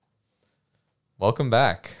Welcome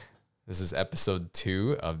back. This is episode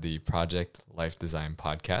 2 of the Project Life Design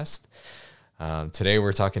podcast. Today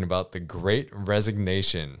we're talking about the Great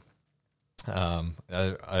Resignation.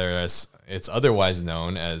 It's otherwise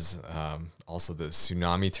known as also the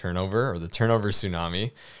tsunami turnover or the turnover tsunami.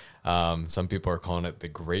 Some people are calling it the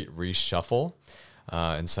Great Reshuffle.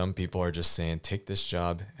 And some people are just saying, take this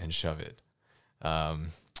job and shove it.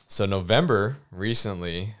 So November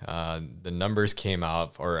recently, the numbers came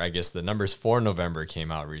out, or I guess the numbers for November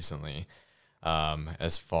came out recently,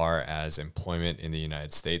 as far as employment in the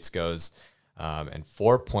United States goes. And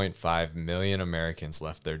 4.5 million Americans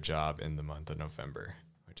left their job in the month of November,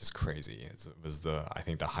 which is crazy. It was I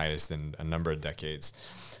think the highest in a number of decades.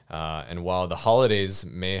 And while the holidays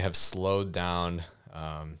may have slowed down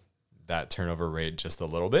that turnover rate just a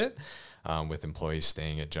little bit, with employees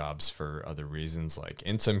staying at jobs for other reasons like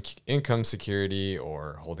income security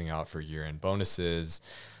or holding out for year-end bonuses,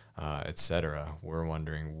 etc. We're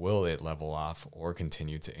wondering, will it level off or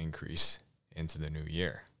continue to increase into the new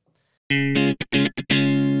year?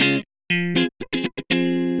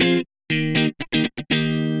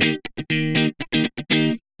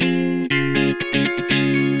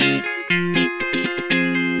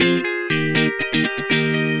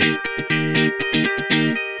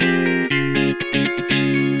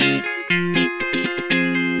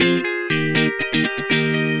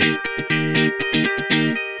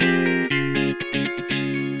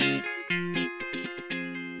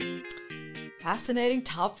 Fascinating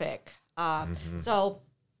topic. So,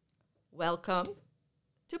 welcome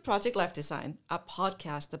to Project Life Design, a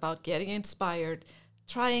podcast about getting inspired,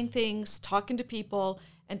 trying things, talking to people,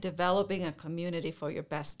 and developing a community for your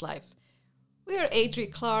best life. We are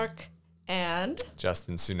Adry Clark and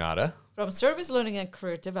Justin Sunada from Service Learning and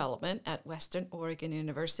Career Development at Western Oregon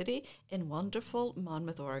University in wonderful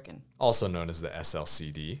Monmouth, Oregon. also known as the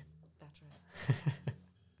SLCD. That's right.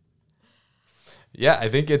 Yeah, I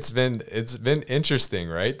think it's been interesting,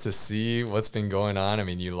 right, to see what's been going on. I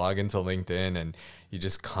mean, you log into LinkedIn and you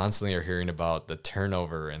just constantly are hearing about the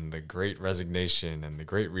turnover and the Great Resignation and the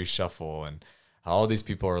Great Reshuffle and how all these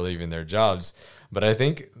people are leaving their jobs. But I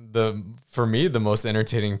think for me, the most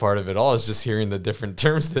entertaining part of it all is just hearing the different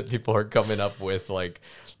terms that people are coming up with, like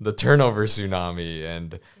the turnover tsunami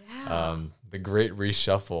and the Great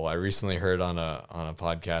Reshuffle. I recently heard on a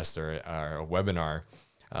podcast or a webinar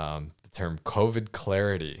the term COVID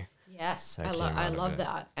clarity. Yes, I love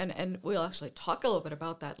that. And we'll actually talk a little bit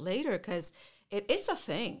about that later because it's a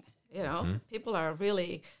thing, you know. Mm-hmm. People are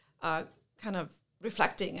really kind of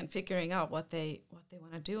reflecting and figuring out what they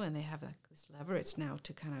want to do, and they have this leverage now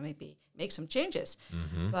to kind of maybe make some changes.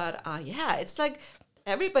 Mm-hmm. But it's like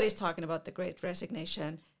everybody's talking about the Great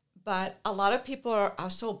Resignation, but a lot of people are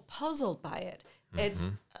so puzzled by it. Mm-hmm.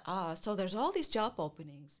 It's so there's all these job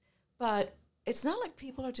openings, but it's not like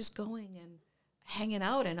people are just going and hanging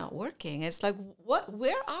out and not working. It's like,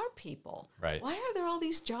 where are people? Right. Why are there all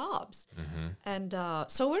these jobs? Mm-hmm. And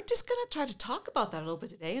so we're just going to try to talk about that a little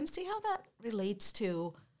bit today and see how that relates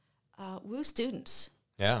to WU students.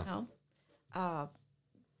 Yeah. You know?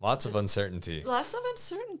 Lots of uncertainty.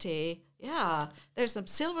 Yeah. There's some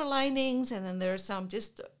silver linings, and then there's some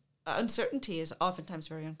just uncertainty is oftentimes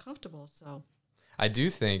very uncomfortable. So I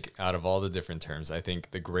do think out of all the different terms, I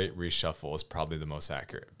think the Great Reshuffle is probably the most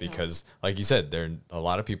accurate because, like you said, a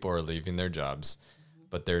lot of people are leaving their jobs,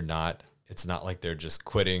 but it's not like they're just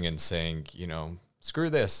quitting and saying, you know,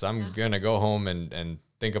 screw this, I'm going to go home and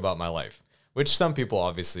think about my life, which some people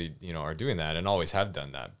obviously, you know, are doing that and always have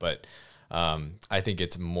done that. But I think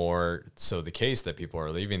it's more so the case that people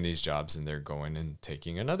are leaving these jobs and they're going and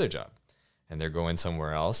taking another job. And they're going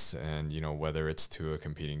somewhere else, and, you know, whether it's to a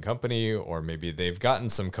competing company or maybe they've gotten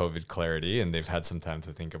some COVID clarity and they've had some time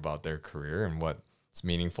to think about their career and what's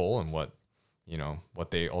meaningful and what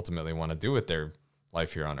they ultimately want to do with their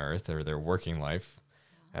life here on Earth, or their working life,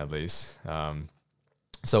 at least.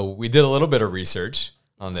 So we did a little bit of research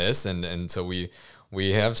on this, and so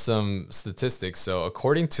we have some statistics. So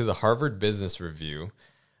according to the Harvard Business Review,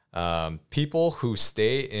 people who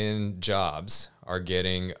stay in jobs are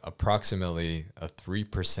getting approximately a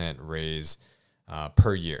 3% raise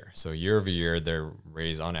per year. So year over year, their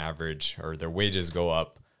raise on average, or their wages go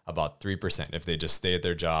up about 3% if they just stay at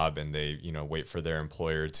their job and they, you know, wait for their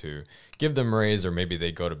employer to give them a raise, or maybe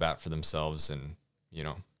they go to bat for themselves and, you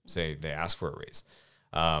know, say they ask for a raise.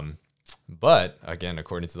 But again,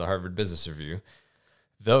 according to the Harvard Business Review,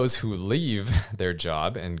 those who leave their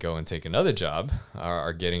job and go and take another job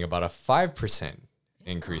are getting about a 5%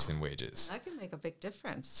 increase in wages. That can make a big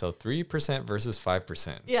difference. So 3% versus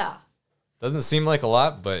 5%. Yeah. Doesn't seem like a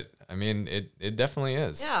lot, but I mean, it definitely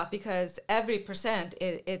is. Yeah, because every percent,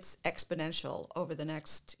 it's exponential over the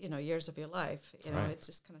next, years of your life. It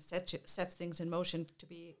just kind of sets things in motion to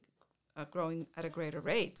be growing at a greater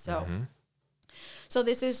rate. So, so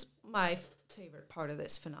this is my favorite part of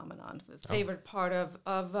this phenomenon. The favorite part of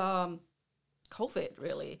COVID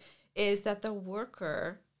really is that the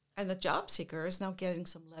worker and the job seeker is now getting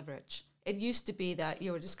some leverage. It used to be that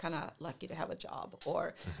you were just kind of lucky to have a job,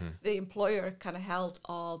 or the employer kind of held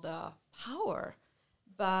all the power.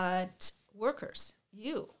 But workers,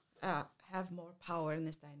 you have more power in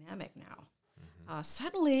this dynamic now.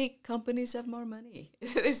 Suddenly, companies have more money.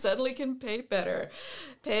 They suddenly can pay better,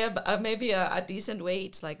 pay maybe a decent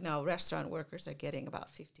wage. Like now, restaurant workers are getting about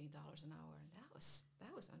 $15 an hour, and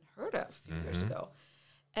that was unheard of a few years ago.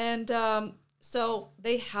 And so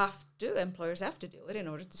employers have to do it in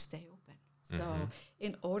order to stay open. So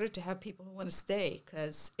in order to have people who want to stay,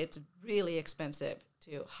 because it's really expensive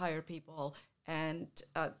to hire people and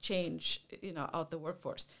change, out the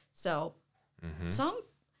workforce. So some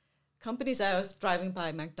companies, I was driving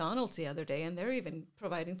by McDonald's the other day, and they're even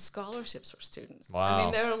providing scholarships for students. Wow. I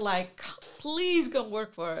mean, they're like, please come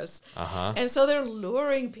work for us. And so they're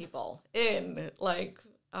luring people in,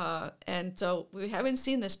 and so we haven't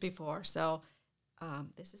seen this before. So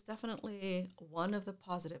this is definitely one of the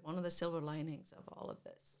silver linings of all of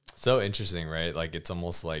this. So interesting, right? Like, it's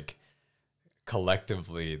almost like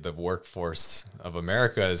collectively the workforce of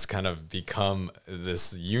America has kind of become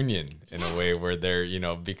this union in a way where they're,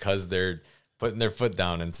 because they're putting their foot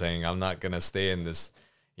down and saying, I'm not going to stay in this,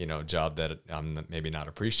 job that I'm maybe not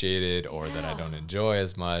appreciated, or that I don't enjoy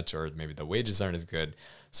as much, or maybe the wages aren't as good.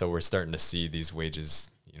 So we're starting to see these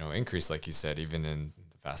wages, increase, like you said, even in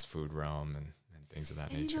the fast food realm and things of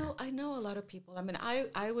that nature. I know a lot of people. I mean,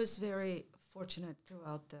 I was very fortunate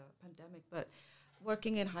throughout the pandemic, but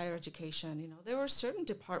working in higher education, there were certain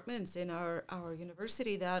departments in our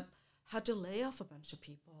university that had to lay off a bunch of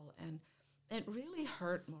people, and it really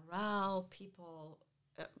hurt morale. People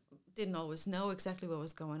didn't always know exactly what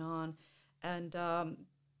was going on, and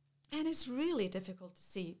it's really difficult to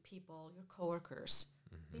see people, your coworkers,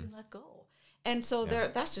 being let go. And so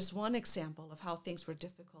that's just one example of how things were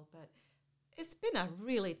difficult, but it's been a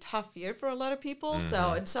really tough year for a lot of people.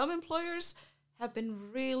 So, and some employers have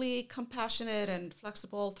been really compassionate and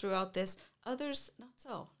flexible throughout this. Others, not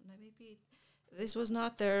so. Maybe this was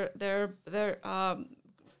not their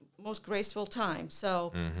most graceful time.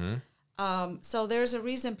 So, so there's a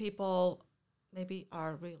reason people maybe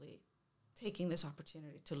are really taking this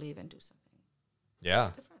opportunity to leave and do something. Yeah.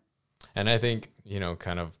 Different. And I think,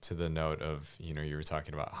 kind of to the note of, you were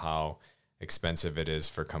talking about how expensive it is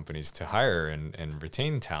for companies to hire and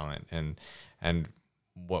retain talent, and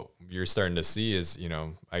what you're starting to see is,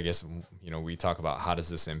 I guess, we talk about how does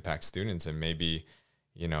this impact students, and maybe,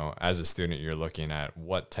 as a student, you're looking at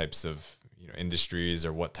what types of, industries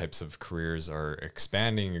or what types of careers are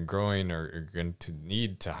expanding and growing, or are going to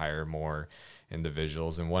need to hire more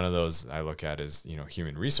individuals. And one of those I look at is,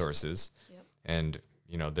 human resources. Yep. And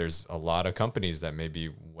there's a lot of companies that maybe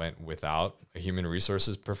went without a human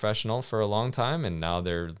resources professional for a long time, and now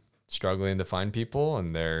they're struggling to find people,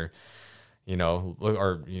 and they're,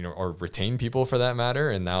 or retain people for that matter.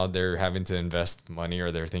 And now they're having to invest money,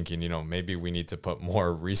 or they're thinking, maybe we need to put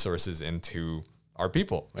more resources into our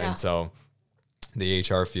people. Yeah. And so the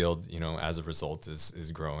HR field, as a result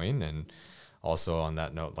is growing. And also on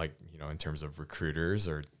that note, like, in terms of recruiters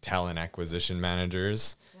or talent acquisition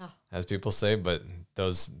managers, as people say, but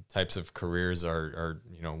those types of careers are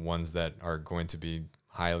ones that are going to be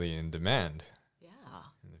highly in demand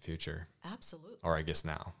in the future. Absolutely. Or I guess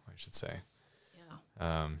now, I should say.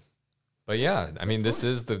 Yeah. But yeah, I mean, this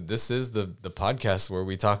is the podcast where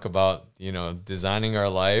we talk about, designing our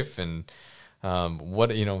life, and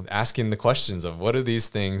what, asking the questions of what do these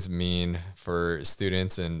things mean for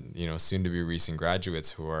students and, soon to be recent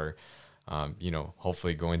graduates who are,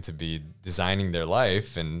 hopefully going to be designing their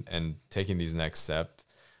life and taking these next steps.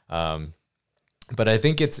 But I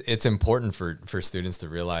think it's important for students to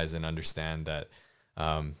realize and understand that,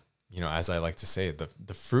 as I like to say,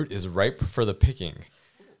 the fruit is ripe for the picking.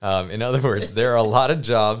 In other words, there are a lot of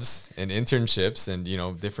jobs and internships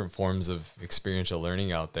and, different forms of experiential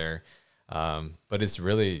learning out there. But it's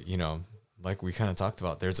really, like we kind of talked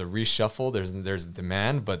about, there's a reshuffle, there's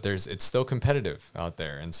demand, but it's still competitive out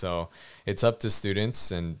there. And so it's up to students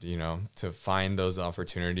and, to find those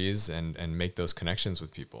opportunities and make those connections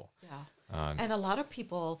with people. Yeah. And a lot of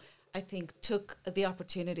people, I think, took the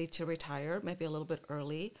opportunity to retire maybe a little bit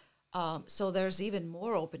early. So there's even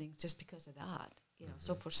more openings just because of that.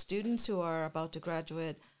 So for students who are about to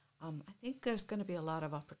graduate, I think there's going to be a lot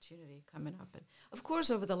of opportunity coming up. And of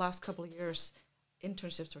course, over the last couple of years,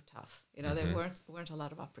 internships were tough. There weren't a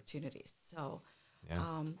lot of opportunities. So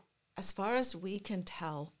as far as we can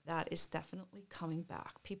tell, that is definitely coming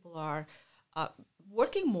back. People are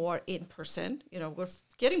working more in person. We're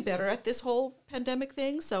getting better at this whole pandemic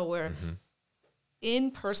thing. So we're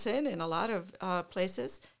in person in a lot of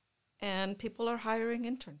places, and people are hiring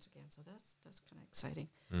interns again. So that's kind of exciting.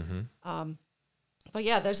 But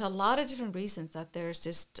yeah, there's a lot of different reasons that there's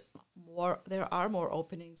just there are more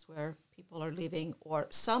openings where people are leaving, or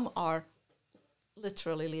some are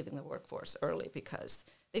literally leaving the workforce early because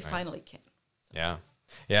they finally can. So.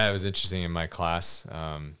 Yeah, it was interesting in my class.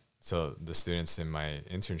 So the students in my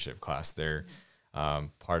internship class, they're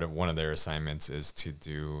part of one of their assignments is to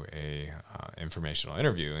do a informational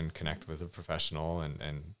interview and connect with a professional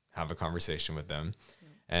and have a conversation with them.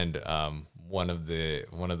 And one of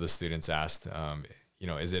the students asked,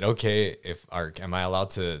 is it okay am I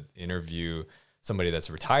allowed to interview somebody that's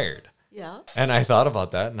retired? Yeah. And I thought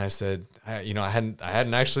about that, and I said, I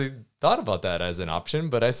hadn't actually thought about that as an option,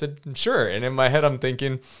 but I said, sure. And in my head, I'm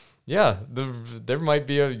thinking, there might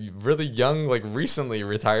be a really young, like recently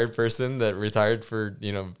retired person that retired for,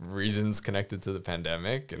 reasons connected to the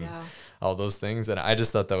pandemic and all those things. And I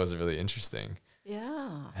just thought that was really interesting. Yeah.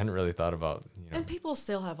 I hadn't really thought about, And people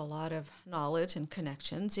still have a lot of knowledge and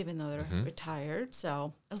connections, even though they're retired.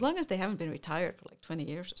 So as long as they haven't been retired for like 20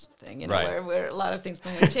 years or something, where a lot of things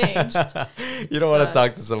might have changed. You don't want to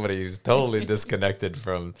talk to somebody who's totally disconnected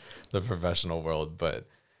from the professional world. But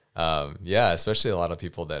especially a lot of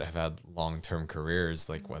people that have had long-term careers,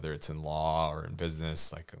 like whether it's in law or in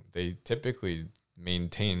business, like they typically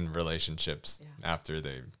maintain relationships after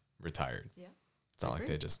they retired. Yeah. It's not like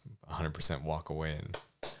they just 100% walk away and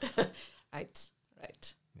right.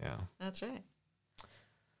 Yeah. That's right.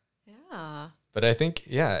 Yeah. But I think,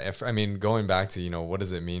 going back to, what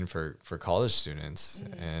does it mean for college students?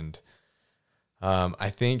 And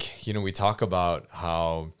I think, we talk about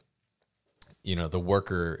how, the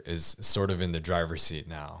worker is sort of in the driver's seat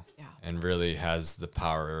now and really has the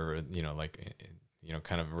power,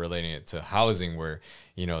 kind of relating it to housing where,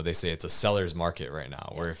 they say it's a seller's market right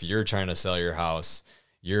now, where if you're trying to sell your house,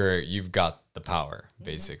 you've got the power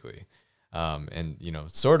basically. And,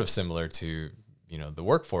 sort of similar to, the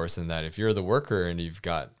workforce in that if you're the worker and you've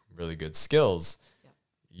got really good skills,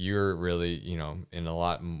 you're really, in a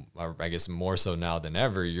lot, I guess more so now than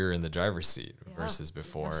ever, you're in the driver's seat versus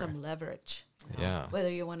before. You have some leverage. Yeah.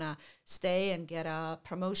 Whether you want to stay and get a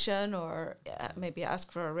promotion or maybe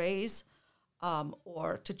ask for a raise,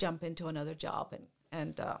 or to jump into another job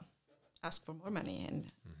and ask for more money and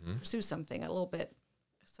pursue something a little bit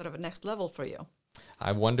sort of a next level for you.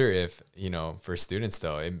 I wonder if, for students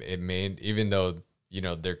though, it may, even though,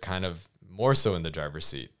 they're kind of more so in the driver's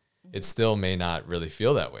seat, it still may not really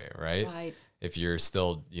feel that way, right? Right. If you're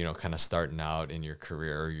still, kind of starting out in your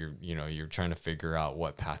career, or you're trying to figure out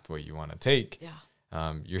what pathway you want to take.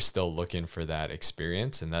 You're still looking for that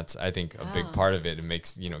experience. And that's, I think, a big part of it. It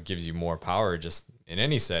makes, gives you more power just in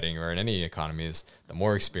any setting or in any economy is the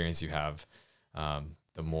more experience you have,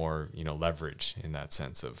 the more, leverage in that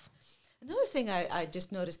sense of. Another thing I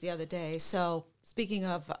just noticed the other day. So speaking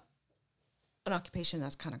of an occupation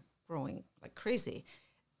that's kind of growing like crazy,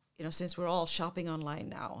 since we're all shopping online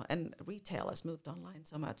now and retail has moved online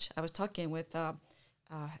so much. I was talking with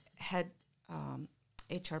head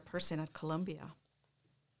HR person at Columbia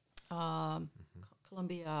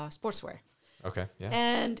Sportswear. Okay, yeah.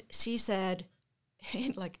 And she said,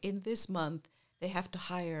 in this month, they have to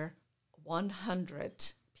hire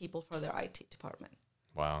 100 people for their IT department.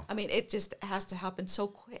 Wow. I mean, it just has to happen so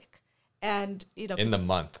quick. And, in the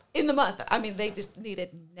month. I mean, they just need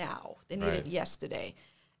it now. They need it yesterday.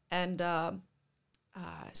 And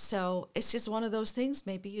so it's just one of those things.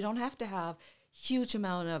 Maybe you don't have to have huge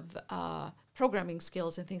amount of programming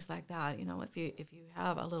skills and things like that. If you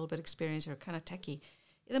have a little bit of experience or kind of techie,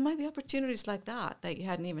 there might be opportunities like that you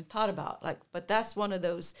hadn't even thought about. But that's one of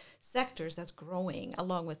those sectors that's growing,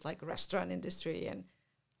 along with like restaurant industry and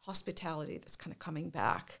hospitality that's kind of coming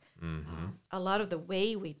back. A lot of the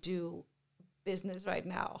way we do business right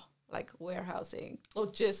now, like warehousing,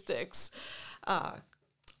 logistics,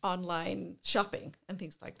 online shopping and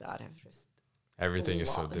things like that have just everything is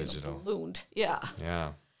so digital. Ballooned. Yeah.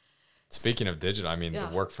 Speaking of digital, I mean, the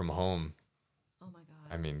work from home. Oh my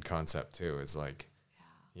God. I mean, concept too is like,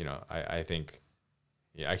 I think,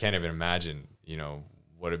 I can't even imagine,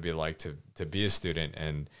 what it'd be like to be a student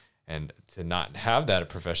and to not have that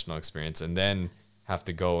professional experience and then have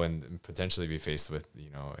to go and potentially be faced with,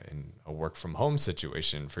 in a work from home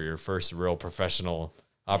situation for your first real professional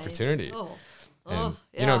opportunity.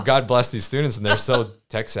 And, God bless these students, and they're so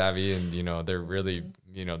tech savvy, and, they're really,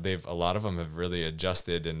 a lot of them have really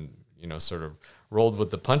adjusted and, sort of rolled with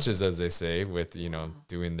the punches, as they say, with,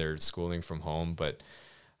 doing their schooling from home. But,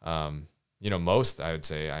 most, I would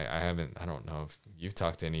say, I don't know if you've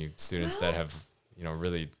talked to any students that have,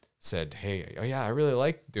 really said, hey, oh yeah, I really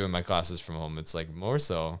like doing my classes from home. It's like more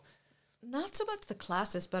so. Not so much the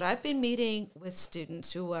classes, but I've been meeting with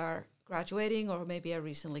students who are graduating or maybe are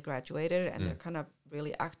recently graduated, and they're kind of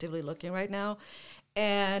really actively looking right now.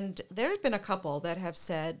 And there's been a couple that have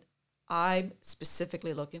said, I'm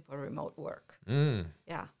specifically looking for remote work.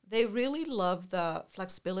 Yeah. They really love the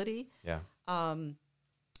flexibility. Yeah.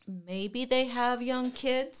 Maybe they have young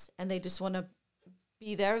kids and they just want to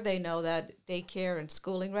be there. They know that daycare and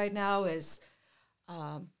schooling right now is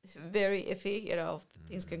very iffy.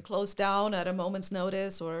 Things can close down at a moment's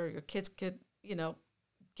notice, or your kids could,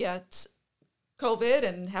 get COVID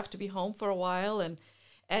and have to be home for a while. And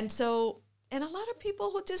a lot of people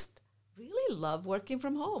who just really love working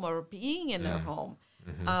from home or being in their home.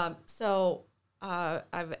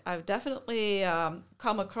 I've definitely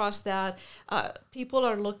come across that. People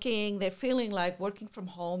are they're feeling like working from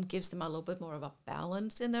home gives them a little bit more of a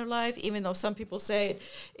balance in their life, even though some people say,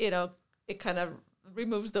 it kind of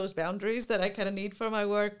removes those boundaries that I kind of need for my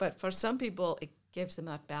work. But for some people, it gives them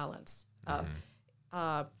that balance.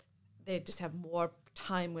 They just have more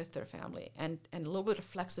time with their family and a little bit of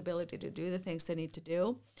flexibility to do the things they need to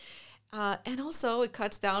do. And also it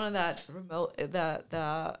cuts down on that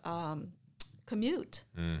commute.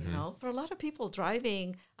 For a lot of people,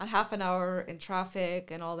 driving a half an hour in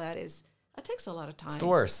traffic and all that takes a lot of time. It's the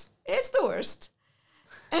worst. It's the worst.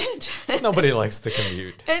 And nobody likes to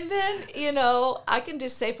commute. And then, I can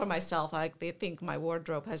just say for myself, they think my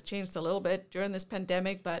wardrobe has changed a little bit during this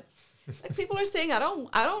pandemic, but people are saying I don't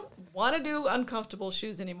want to do uncomfortable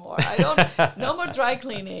shoes anymore. No more dry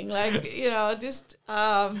cleaning. Just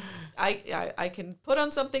I can put on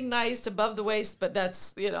something nice above the waist, but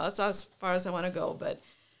that's that's as far as I want to go. But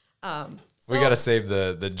we got to save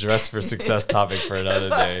the dress for success topic for another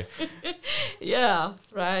day. Yeah,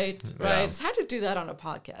 right. Yeah. It's hard to do that on a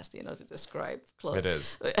podcast, to describe clothes. It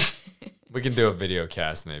is. We can do a video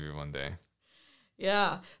cast maybe one day.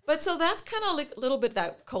 Yeah. But so that's kind of like a little bit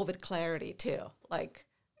that COVID clarity too. I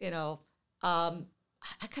kind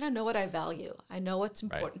of know what I value. I know what's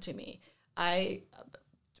important to me.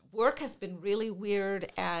 Work has been really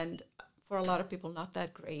weird and for a lot of people not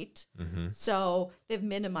that great. So they've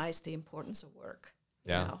minimized the importance of work.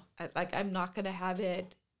 Yeah. I'm not going to have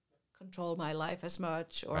it control my life as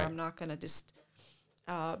much, or I'm not going to just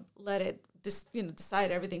let it just decide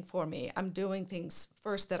everything for me. I'm doing things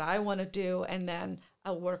first that I want to do, and then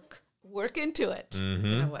I'll work into it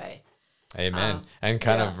in a way. Amen. And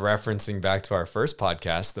kind of referencing back to our first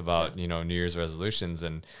podcast about New Year's resolutions,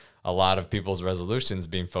 and a lot of people's resolutions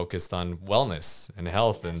being focused on wellness and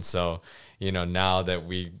health. And so now that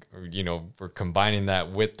we're combining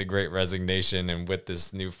that with the Great Resignation and with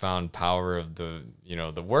this newfound power of the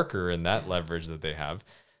the worker and that leverage that they have,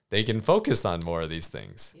 they can focus on more of these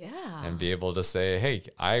things and be able to say, hey,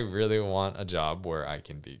 I really want a job where I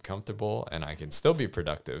can be comfortable and I can still be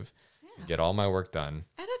productive, get all my work done.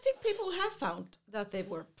 And I think people have found that they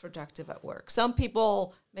were productive at work. Some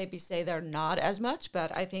people maybe say they're not as much,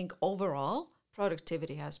 but I think overall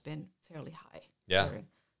productivity has been fairly high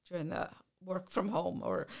during the work from home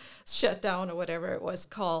or shutdown or whatever it was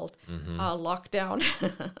called, lockdown.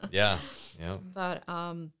 Yeah.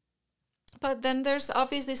 But then there's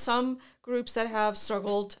obviously some groups that have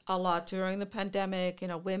struggled a lot during the pandemic.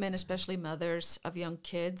 Women, especially mothers of young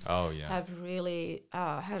kids, have really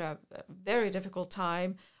had a very difficult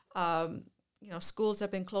time. Schools have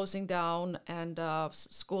been closing down and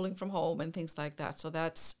schooling from home and things like that. So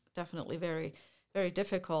that's definitely very, very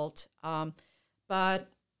difficult. But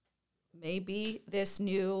maybe this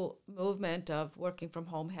new movement of working from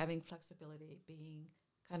home, having flexibility,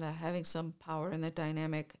 having some power in the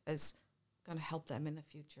dynamic is going to help them in the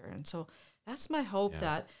future. And so that's my hope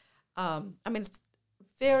that, it's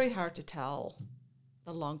very hard to tell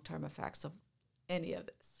the long-term effects of any of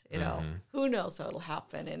this. Who knows what will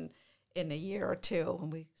happen in a year or two when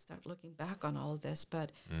we start looking back on all of this.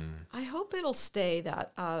 But I hope it'll stay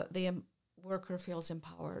that the worker feels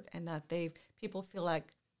empowered and that people feel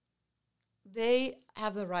like they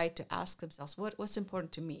have the right to ask themselves, what's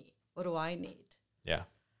important to me? What do I need? Yeah.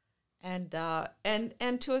 And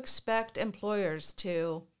to expect employers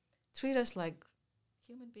to treat us like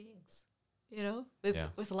human beings,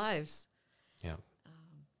 with lives. Yeah.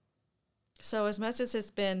 So as much as it's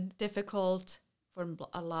been difficult for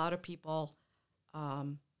a lot of people,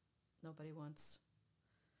 nobody wants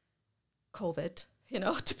COVID,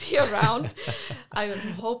 to be around. I'm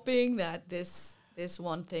hoping that this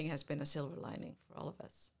one thing has been a silver lining for all of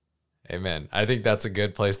us. Amen. I think that's a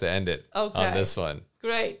good place to end it on this one.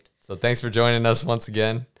 Great. So thanks for joining us once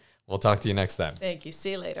again. We'll talk to you next time. Thank you.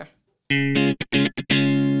 See you later.